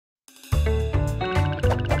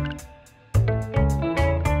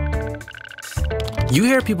You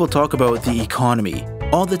hear people talk about the economy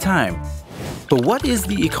all the time. But what is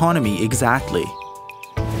the economy exactly?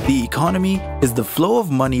 The economy is the flow of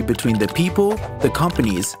money between the people, the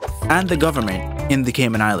companies, and the government in the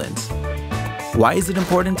Cayman Islands. Why is it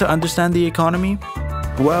important to understand the economy?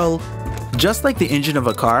 Well, just like the engine of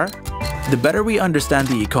a car, the better we understand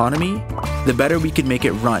the economy, the better we can make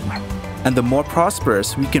it run, and the more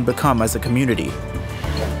prosperous we can become as a community.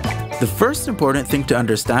 The first important thing to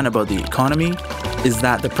understand about the economy is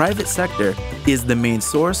that the private sector is the main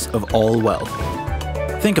source of all wealth.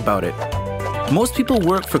 Think about it. Most people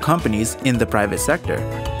work for companies in the private sector,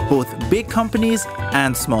 both big companies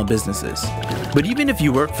and small businesses. But even if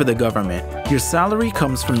you work for the government, your salary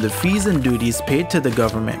comes from the fees and duties paid to the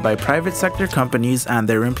government by private sector companies and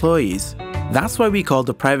their employees. That's why we call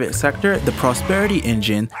the private sector the prosperity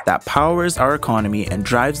engine that powers our economy and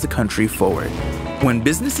drives the country forward. When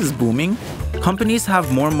business is booming, companies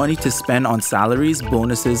have more money to spend on salaries,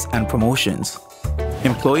 bonuses, and promotions.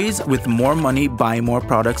 Employees with more money buy more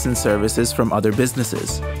products and services from other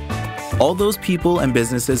businesses. All those people and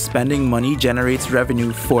businesses spending money generates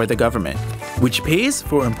revenue for the government, which pays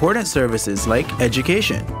for important services like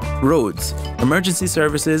education, roads, emergency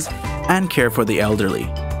services, and care for the elderly.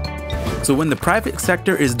 So when the private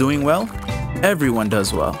sector is doing well, everyone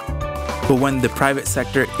does well. But when the private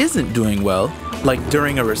sector isn't doing well, like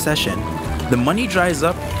during a recession, the money dries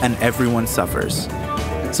up and everyone suffers.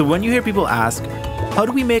 So when you hear people ask, how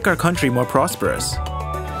do we make our country more prosperous?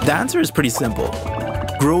 The answer is pretty simple.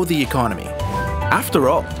 Grow the economy. After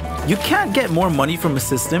all, you can't get more money from a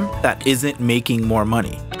system that isn't making more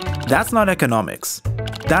money. That's not economics.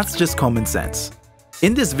 That's just common sense.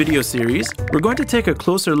 In this video series, we're going to take a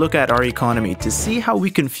closer look at our economy to see how we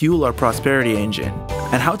can fuel our prosperity engine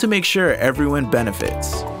and how to make sure everyone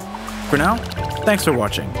benefits. For now, thanks for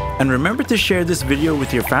watching, and remember to share this video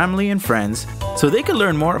with your family and friends so they can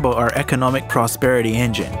learn more about our economic prosperity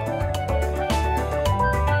engine.